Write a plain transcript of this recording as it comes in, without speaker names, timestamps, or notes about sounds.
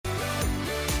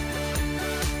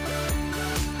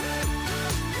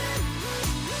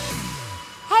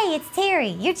Hey, it's Terry,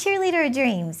 your cheerleader of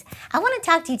dreams. I want to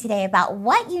talk to you today about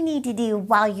what you need to do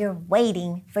while you're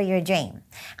waiting for your dream.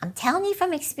 I'm telling you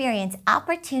from experience,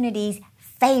 opportunities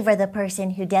favor the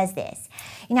person who does this.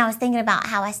 I was thinking about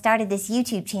how I started this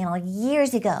YouTube channel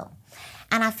years ago,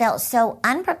 and I felt so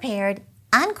unprepared,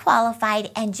 unqualified,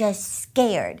 and just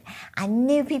scared. I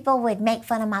knew people would make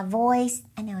fun of my voice.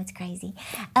 I know it's crazy.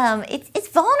 It's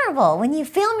vulnerable when you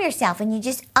film yourself and you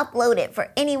just upload it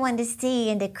for anyone to see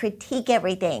and to critique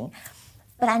everything.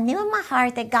 But I knew in my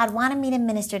heart that God wanted me to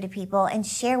minister to people and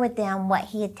share with them what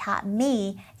He had taught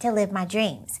me to live my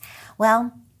dreams.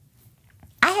 Well,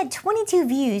 I had 22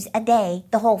 views a day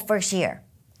the whole first year.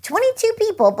 22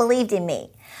 people believed in me.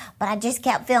 But I just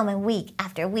kept filming week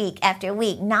after week after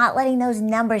week, not letting those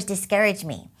numbers discourage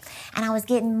me. And I was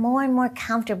getting more and more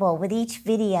comfortable with each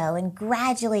video, and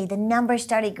gradually the numbers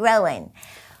started growing.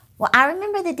 Well, I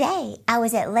remember the day I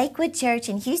was at Lakewood Church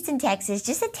in Houston, Texas,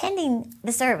 just attending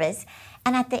the service.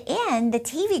 And at the end, the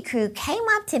TV crew came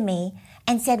up to me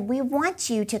and said, "We want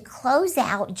you to close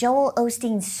out Joel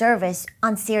Osteen's service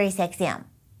on SiriusXM."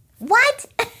 What?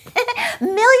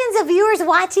 Millions of viewers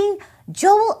watching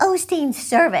Joel Osteen's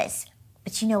service.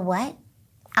 But you know what?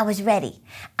 I was ready.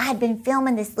 I had been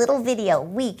filming this little video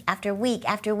week after week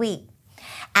after week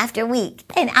after week,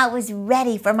 and I was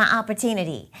ready for my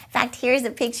opportunity. In fact, here's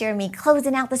a picture of me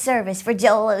closing out the service for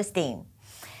Joel Osteen.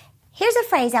 Here's a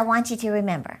phrase I want you to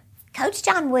remember. Coach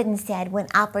John Wooden said, "When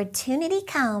opportunity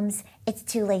comes, it's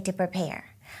too late to prepare."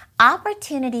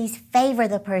 Opportunities favor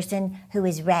the person who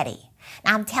is ready.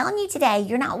 Now, I'm telling you today,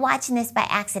 you're not watching this by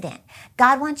accident.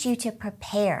 God wants you to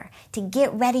prepare, to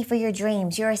get ready for your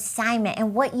dreams, your assignment,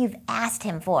 and what you've asked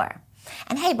Him for.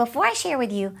 And hey, before I share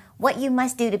with you what you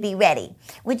must do to be ready,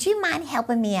 would you mind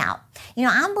helping me out?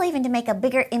 I'm believing to make a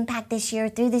bigger impact this year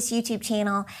through this YouTube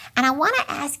channel, and I want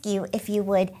to ask you if you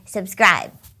would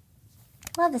subscribe.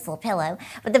 Love this little pillow.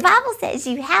 But the Bible says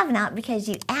you have not because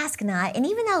you ask not. And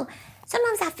even though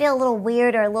sometimes I feel a little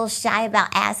weird or a little shy about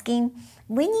asking,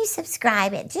 when you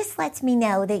subscribe, it just lets me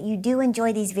know that you do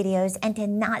enjoy these videos and to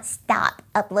not stop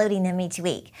uploading them each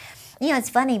week. It's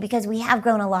funny because we have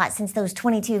grown a lot since those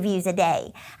 22 views a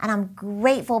day, and I'm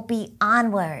grateful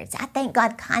beyond words. I thank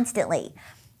God constantly.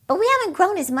 But we haven't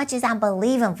grown as much as I'm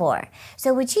believing for.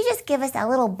 So would you just give us a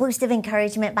little boost of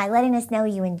encouragement by letting us know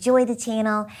you enjoy the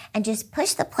channel and just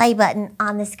push the play button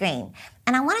on the screen?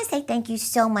 And I want to say thank you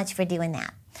so much for doing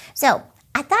that. So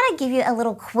I thought I'd give you a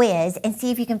little quiz and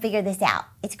see if you can figure this out.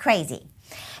 It's crazy.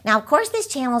 Now, of course, this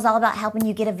channel is all about helping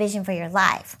you get a vision for your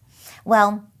life.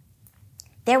 Well,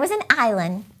 there was an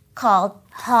island called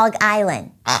Hog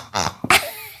Island.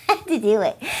 To do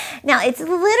it. Now, it's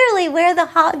literally where the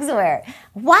hogs were.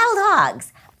 Wild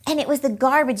hogs. And it was the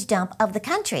garbage dump of the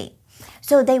country.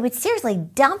 So they would seriously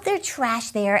dump their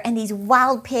trash there, and these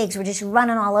wild pigs were just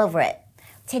running all over it.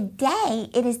 Today,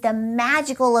 it is the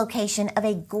magical location of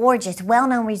a gorgeous,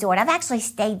 well-known resort. I've actually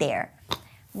stayed there.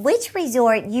 Which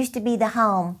resort used to be the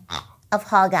home of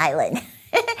Hog Island?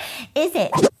 Is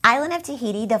it Island of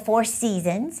Tahiti, the Four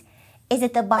Seasons? Is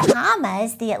it the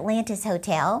Bahamas, the Atlantis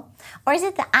Hotel? Or is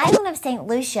it the Island of St.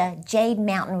 Lucia, Jade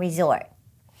Mountain Resort?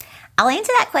 I'll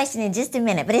answer that question in just a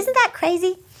minute, but isn't that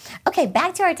crazy? Okay,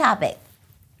 back to our topic.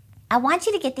 I want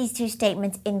you to get these two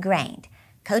statements ingrained.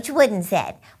 Coach Wooden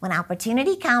said, "When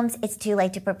opportunity comes, it's too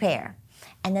late to prepare."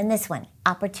 And then this one,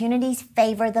 opportunities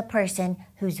favor the person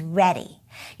who's ready.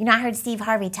 I heard Steve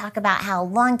Harvey talk about how a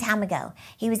long time ago,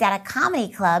 he was at a comedy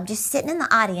club just sitting in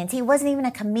the audience. He wasn't even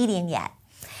a comedian yet.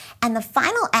 And the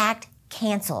final act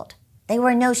canceled. They were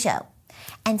a no-show.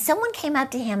 And someone came up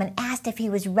to him and asked if he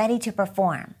was ready to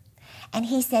perform. And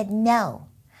he said, "No,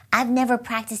 I've never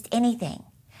practiced anything."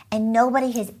 And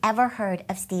nobody has ever heard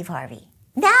of Steve Harvey.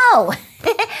 No!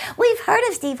 We've heard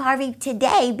of Steve Harvey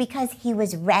today because he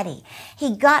was ready.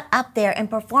 He got up there and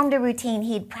performed a routine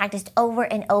he'd practiced over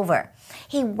and over.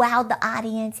 He wowed the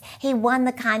audience. He won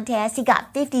the contest. He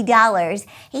got $50.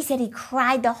 He said he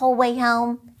cried the whole way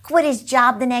home, quit his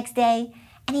job the next day,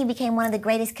 and he became one of the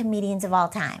greatest comedians of all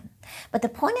time. But the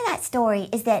point of that story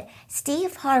is that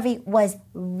Steve Harvey was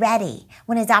ready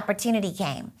when his opportunity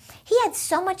came. He had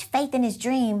so much faith in his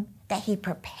dream that he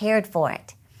prepared for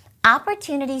it.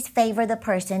 Opportunities favor the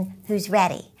person who's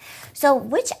ready. So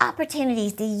which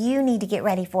opportunities do you need to get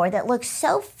ready for that look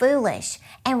so foolish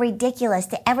and ridiculous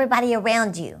to everybody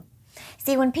around you?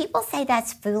 See, when people say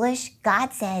that's foolish,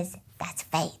 God says that's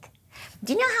faith.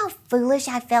 Do you know how foolish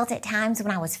I felt at times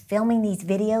when I was filming these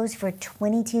videos for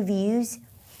 22 views?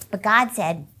 But God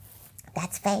said,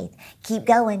 that's faith. Keep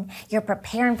going. You're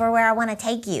preparing for where I want to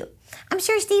take you. I'm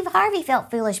sure Steve Harvey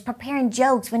felt foolish preparing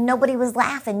jokes when nobody was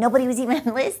laughing, nobody was even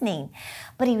listening.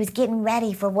 But he was getting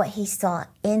ready for what he saw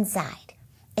inside.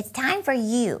 It's time for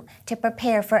you to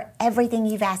prepare for everything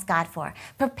you've asked God for.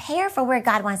 Prepare for where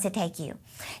God wants to take you.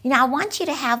 I want you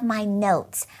to have my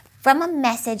notes from a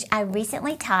message I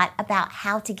recently taught about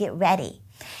how to get ready.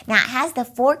 Now, it has the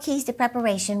 4 keys to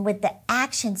preparation with the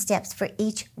action steps for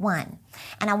each one.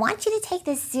 And I want you to take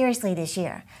this seriously this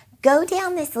year. Go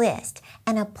down this list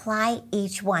and apply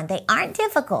each one. They aren't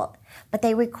difficult, but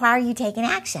they require you taking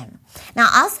action. Now,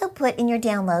 I also put in your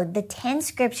download the 10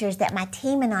 scriptures that my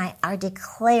team and I are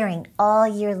declaring all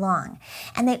year long.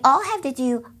 And they all have to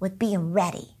do with being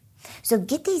ready. So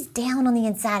get these down on the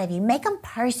inside of you. Make them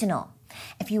personal.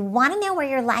 If you want to know where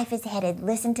your life is headed,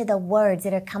 listen to the words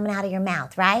that are coming out of your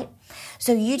mouth, right?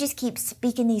 So you just keep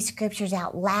speaking these scriptures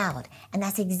out loud, and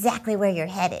that's exactly where you're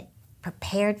headed.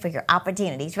 Prepared for your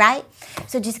opportunities, right?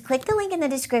 So just click the link in the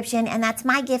description, and that's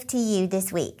my gift to you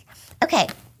this week. Okay,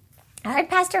 I heard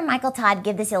Pastor Michael Todd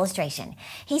give this illustration.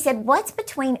 He said, what's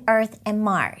between Earth and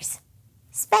Mars?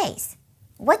 Space.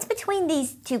 What's between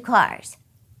these 2 cars?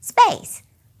 Space.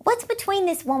 What's between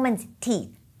this woman's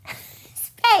teeth?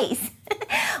 Space.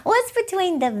 What's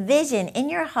between the vision in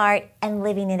your heart and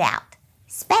living it out?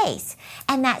 Space.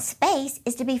 And that space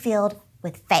is to be filled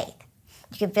with faith.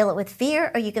 You can fill it with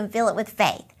fear or you can fill it with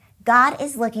faith. God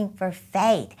is looking for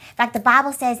faith. In fact, the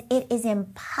Bible says it is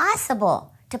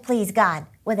impossible to please God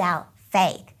without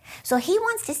faith. So he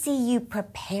wants to see you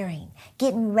preparing,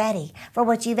 getting ready for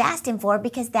what you've asked him for,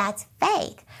 because that's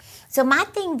faith. So my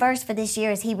theme verse for this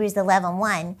year is Hebrews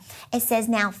 11:1. It says,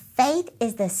 now faith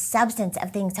is the substance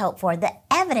of things hoped for, the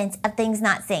evidence of things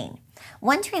not seen.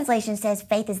 One translation says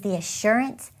faith is the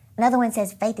assurance. Another one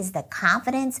says faith is the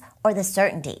confidence or the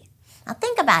certainty. Now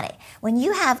think about it. When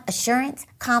you have assurance,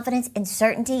 confidence, and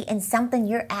certainty in something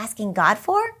you're asking God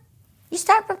for, you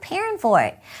start preparing for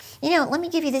it. Let me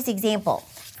give you this example.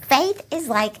 Faith is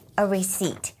like a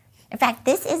receipt. In fact,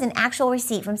 this is an actual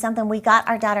receipt from something we got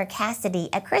our daughter Cassidy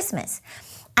at Christmas.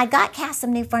 I got Cass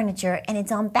some new furniture and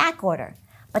it's on back order,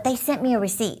 but they sent me a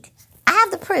receipt. I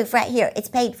have the proof right here. It's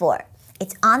paid for.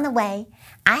 It's on the way.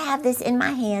 I have this in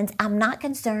my hands. I'm not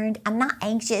concerned. I'm not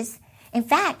anxious. In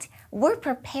fact, we're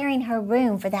preparing her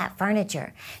room for that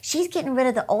furniture. She's getting rid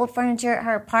of the old furniture at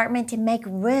her apartment to make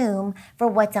room for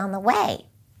what's on the way.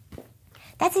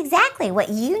 That's exactly what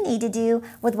you need to do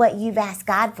with what you've asked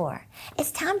God for.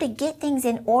 It's time to get things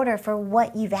in order for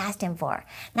what you've asked him for.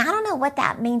 Now, I don't know what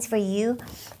that means for you.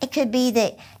 It could be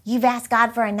that you've asked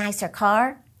God for a nicer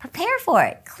car. Prepare for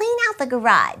it. Clean out the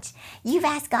garage. You've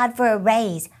asked God for a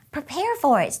raise. Prepare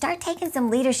for it. Start taking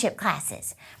some leadership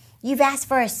classes. You've asked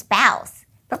for a spouse.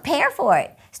 Prepare for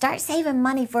it. Start saving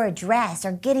money for a dress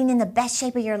or getting in the best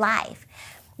shape of your life.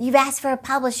 You've asked for a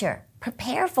publisher.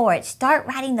 Prepare for it. Start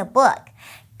writing the book.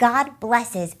 God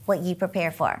blesses what you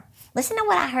prepare for. Listen to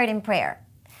what I heard in prayer.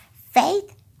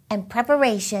 Faith and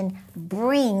preparation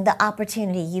bring the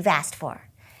opportunity you've asked for.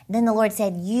 And then the Lord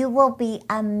said, you will be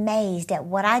amazed at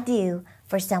what I do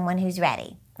for someone who's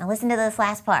ready. Now listen to this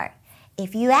last part.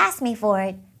 If you ask me for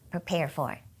it, prepare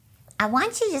for it. I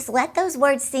want you to just let those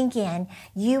words sink in.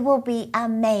 You will be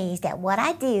amazed at what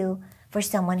I do for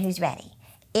someone who's ready.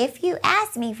 If you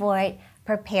ask me for it,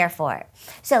 prepare for it.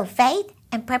 So faith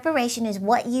and preparation is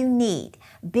what you need.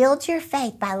 Build your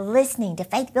faith by listening to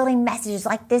faith-building messages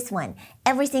like this one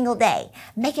every single day.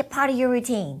 Make it part of your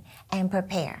routine and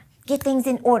prepare. Get things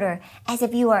in order as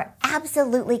if you are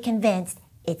absolutely convinced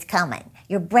it's coming.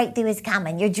 Your breakthrough is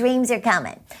coming. Your dreams are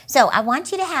coming. So I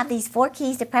want you to have these 4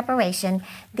 keys to preparation.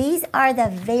 These are the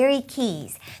very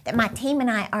keys that my team and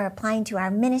I are applying to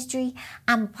our ministry.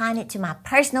 I'm applying it to my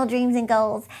personal dreams and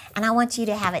goals, and I want you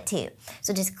to have it too.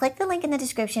 So just click the link in the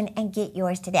description and get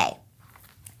yours today.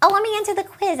 Oh, let me answer the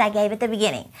quiz I gave at the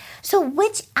beginning. So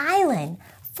which island,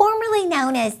 formerly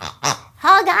known as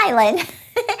Hog Island,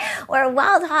 where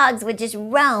wild hogs would just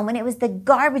roam and it was the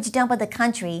garbage dump of the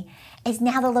country, is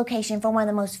now the location for one of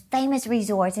the most famous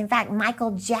resorts. In fact,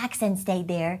 Michael Jackson stayed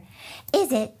there.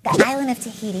 Is it the island of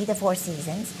Tahiti, the Four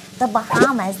Seasons, the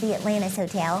Bahamas, the Atlantis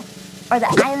Hotel, or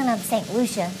the island of St.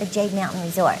 Lucia, the Jade Mountain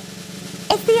Resort?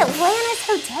 It's the Atlantis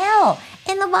Hotel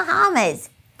in the Bahamas.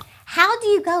 How do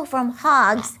you go from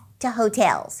hogs to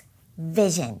hotels?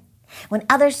 Vision. When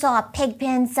others saw a pig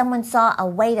pen, someone saw a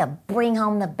way to bring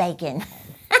home the bacon.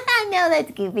 I know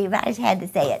that's goofy, but I just had to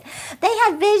say it. They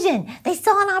had vision. They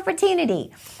saw an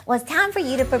opportunity. Well, it's time for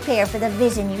you to prepare for the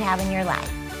vision you have in your life.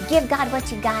 Give God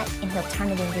what you got, and he'll turn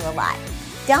it into a lot.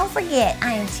 Don't forget,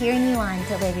 I am cheering you on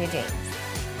to live your dream.